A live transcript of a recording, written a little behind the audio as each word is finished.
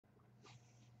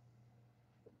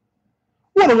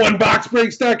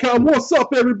101boxbreaks.com. What's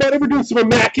up, everybody? We're doing some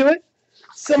Immaculate.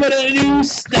 Some of the new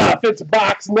stuff. It's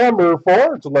box number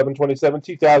 4. It's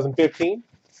 11/27/2015.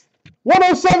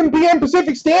 1:07 p.m.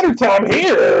 Pacific Standard Time.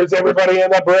 Here's everybody in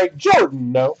the break.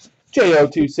 Jordan, no.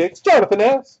 J026, Jonathan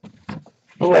S.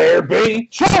 Blair B.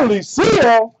 Charlie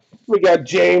C.O. We got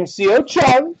James C.O.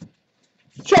 Charlie.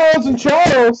 Charles and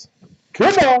Charles.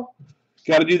 Come on.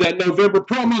 Got to do that November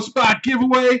promo spot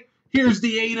giveaway. Here's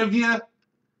the 8 of you.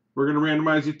 We're going to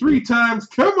randomize you 3 times.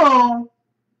 Come on.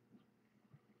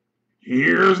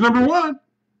 Here's number 1.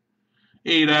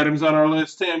 8 items on our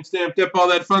list. Stamped up, all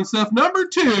that fun stuff. Number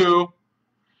 2.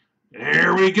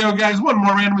 There we go, guys. One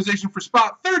more randomization for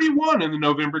spot 31 in the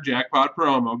November jackpot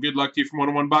promo. Good luck to you from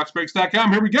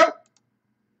 101boxbreaks.com. Here we go.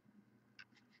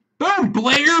 Boom.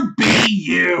 Blair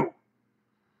B.U.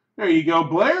 There you go,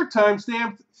 Blair.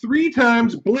 Time-stamped 3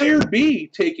 times. Blair B.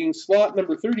 taking slot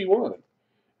number 31.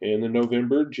 In the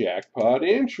November jackpot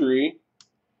entry.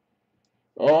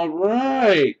 All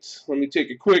right. Let me take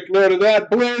a quick note of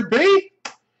that, Blair B.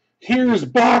 Here's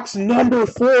box number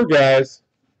 4, guys.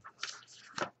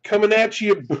 Coming at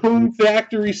you Boom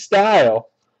Factory style.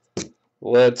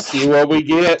 Let's see what we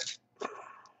get.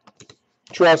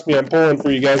 Trust me, I'm pulling for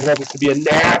you guys. I want this to be a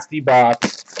nasty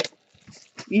box.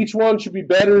 Each one should be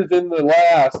better than the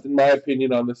last, in my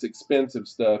opinion, on this expensive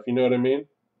stuff. You know what I mean?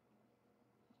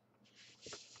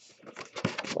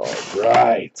 All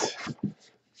right.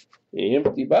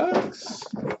 Empty box.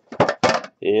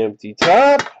 Empty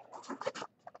top.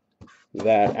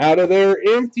 That out of there.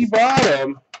 Empty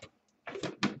bottom.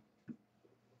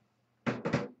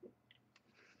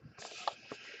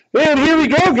 And here we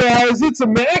go, guys. It's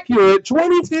Immaculate.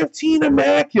 2015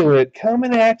 Immaculate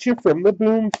coming at you from the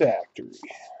Boom Factory.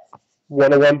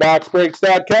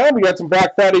 101boxbreaks.com. We got some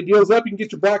Black Friday deals up. You can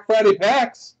get your Black Friday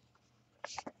packs.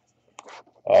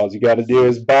 All you got to do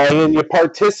is buy in, you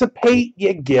participate,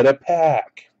 you get a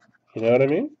pack. You know what I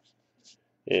mean?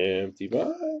 Empty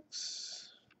box.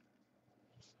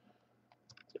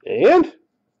 And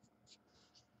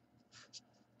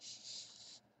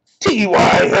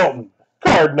T.Y. Hilton,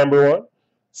 card number 1.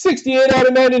 68 out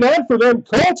of 99 for them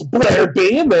Colts. Blair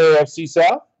B in the AFC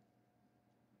South.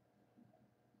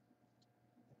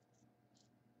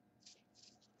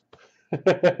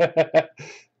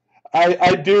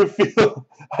 I do feel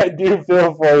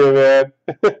for you, man.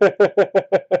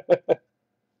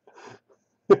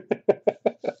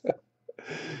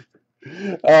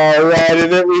 All right,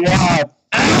 and then we have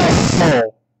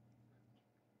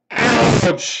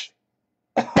ouch.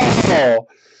 Oh.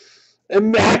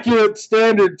 Immaculate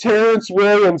Standard Terrence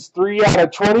Williams, 3 out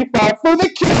of 25 for the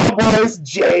Cowboys.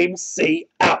 James C.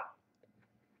 out.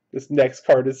 This next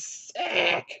card is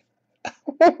sick.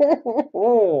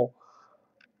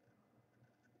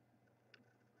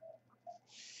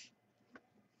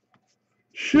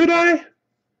 Should I?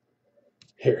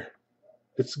 Here.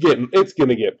 It's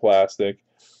gonna get plastic.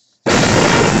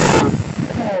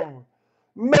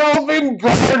 Melvin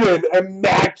Gordon,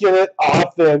 Immaculate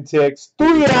Authentics.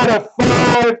 3 out of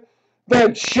 5.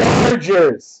 The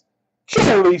Chargers.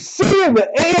 Charlie C in the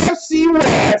AFC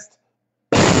West.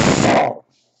 Oh.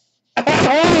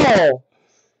 Oh.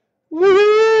 Look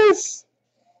at this.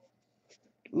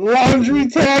 Laundry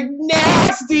tag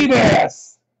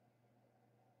nastiness.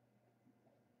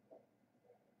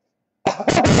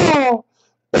 Oh.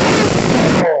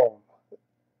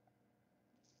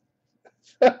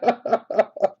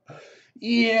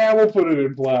 Yeah, we'll put it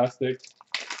in plastic.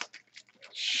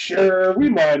 Sure, we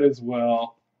might as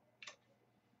well.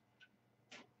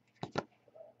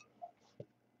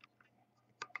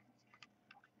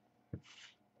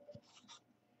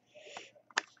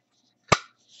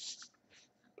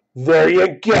 There you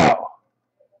go.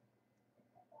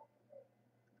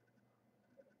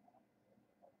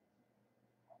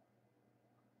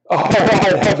 All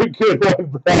right, have a good one,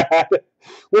 Brad.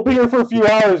 We'll be here for a few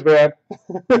hours, man.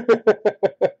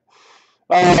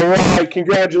 All right,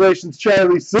 congratulations,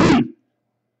 Charlie C.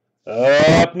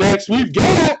 Up next, we've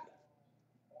got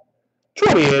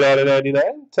 28 out of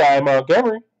 99, Ty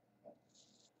Montgomery.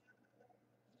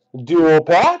 Dual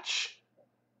patch.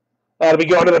 That'll be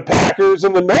going to the Packers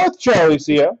in the North, Charlie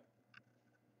C. Our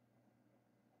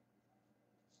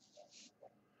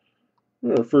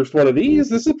first one of these.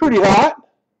 This is pretty hot.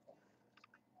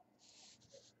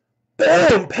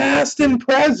 Boom! Past and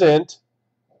present,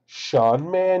 Sean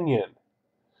Mannion.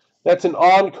 That's an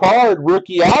on-card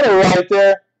rookie auto right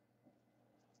there.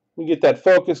 We get that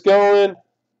focus going.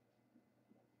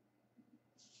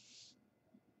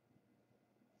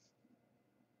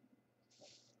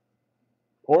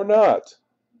 Or not.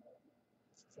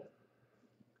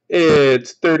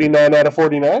 It's 39 out of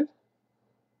 49.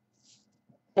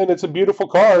 And it's a beautiful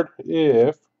card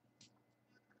if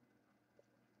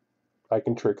I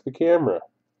can trick the camera.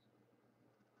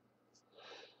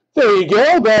 There you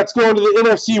go. That's going to the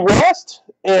NFC West.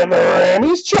 And the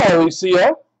Rammies, Charlie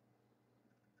CO.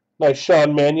 Nice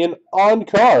Sean Mannion on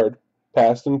card.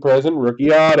 Past and present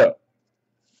rookie auto.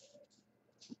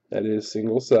 That is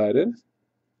single-sided.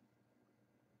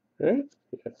 Right?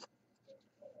 Yeah.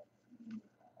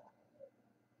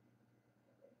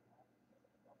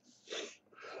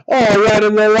 All right,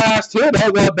 and the last hit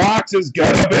of the box is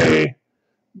going to be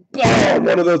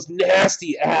one of those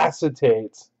nasty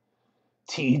acetates.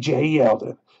 T.J.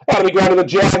 Yeldon. And we go to the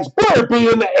Jags. Blair B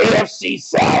in the AFC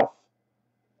South.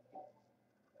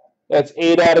 That's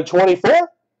 8 out of 24.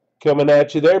 Coming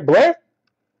at you there, Blair.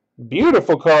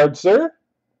 Beautiful card, sir.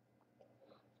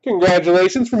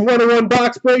 Congratulations from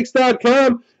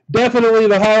 101boxbreaks.com. Definitely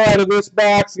the highlight of this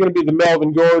box is going to be the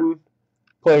Melvin Gordon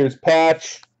player's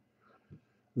patch.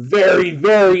 Very,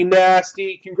 very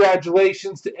nasty.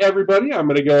 Congratulations to everybody. I'm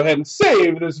going to go ahead and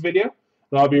save this video,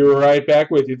 and I'll be right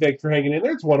back with you. Thanks for hanging in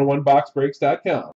there. It's 101boxbreaks.com.